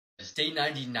It's day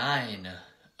 99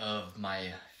 of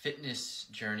my fitness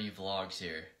journey vlogs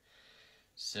here.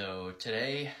 So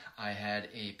today I had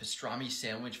a pastrami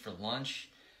sandwich for lunch.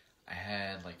 I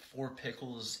had like 4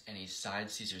 pickles and a side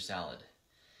Caesar salad.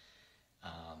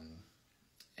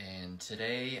 And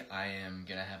today I am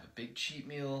gonna have a big cheat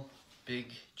meal,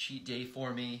 big cheat day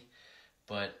for me.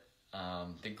 But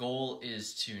the goal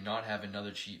is to not have another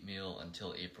cheat meal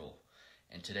until April.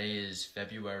 And today is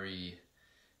February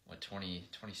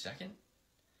 22nd?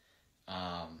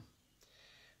 But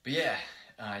yeah,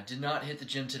 I did not hit the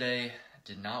gym today,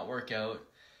 did not work out,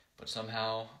 but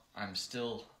somehow I'm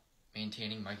still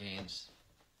maintaining my gains.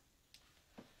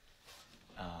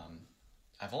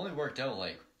 I've only worked out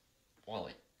like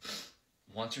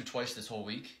once or twice this whole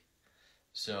week,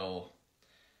 so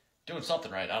doing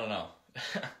something right, I don't know.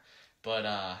 But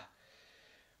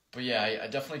yeah, I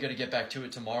definitely got to get back to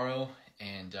it tomorrow,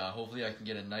 and hopefully I can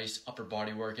get a nice upper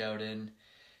body workout in.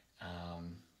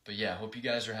 But yeah, I hope you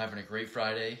guys are having a great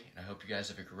Friday, and I hope you guys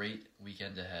have a great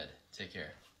weekend ahead. Take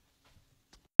care.